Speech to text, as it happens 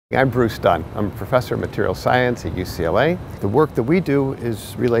I'm Bruce Dunn. I'm a professor of material science at UCLA. The work that we do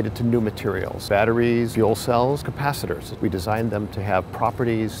is related to new materials, batteries, fuel cells, capacitors. We design them to have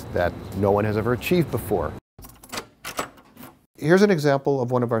properties that no one has ever achieved before. Here's an example of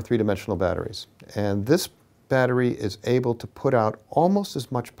one of our three-dimensional batteries. And this battery is able to put out almost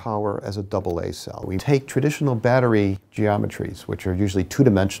as much power as a AA cell. We take traditional battery geometries, which are usually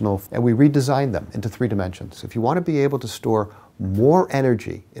two-dimensional, and we redesign them into three dimensions. If you want to be able to store more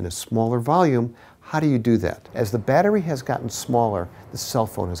energy in a smaller volume, how do you do that? As the battery has gotten smaller, the cell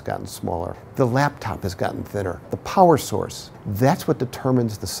phone has gotten smaller, the laptop has gotten thinner, the power source, that's what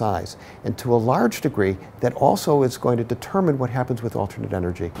determines the size. And to a large degree, that also is going to determine what happens with alternate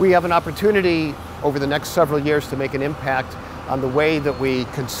energy. We have an opportunity over the next several years to make an impact on the way that we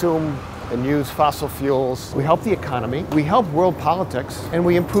consume and use fossil fuels. We help the economy, we help world politics, and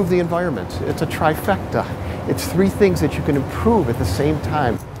we improve the environment. It's a trifecta. It's three things that you can improve at the same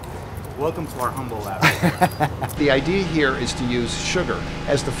time. Welcome to our humble lab. The idea here is to use sugar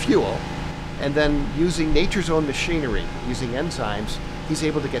as the fuel, and then using nature's own machinery, using enzymes, he's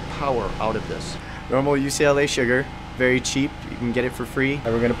able to get power out of this. Normal UCLA sugar, very cheap, you can get it for free.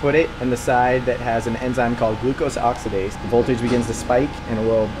 And we're going to put it in the side that has an enzyme called glucose oxidase. The voltage begins to spike and it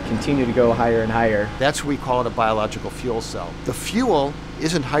will continue to go higher and higher. That's what we call it a biological fuel cell. The fuel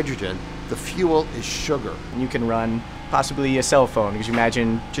isn't hydrogen, the fuel is sugar. You can run possibly a cell phone, because you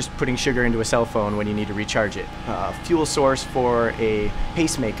imagine just putting sugar into a cell phone when you need to recharge it. A fuel source for a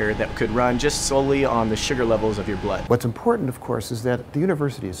pacemaker that could run just solely on the sugar levels of your blood. What's important, of course, is that the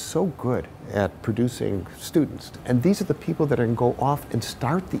university is so good at producing students. And these are the people that are going to go off and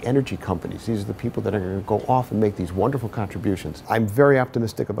start the energy companies. These are the people that are going to go off and make these wonderful contributions. I'm very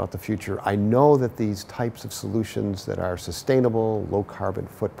optimistic about the future. I know that these types of solutions that are sustainable, low carbon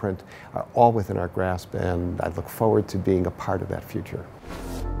footprint, are all within our grasp, and I look forward to being a part of that future.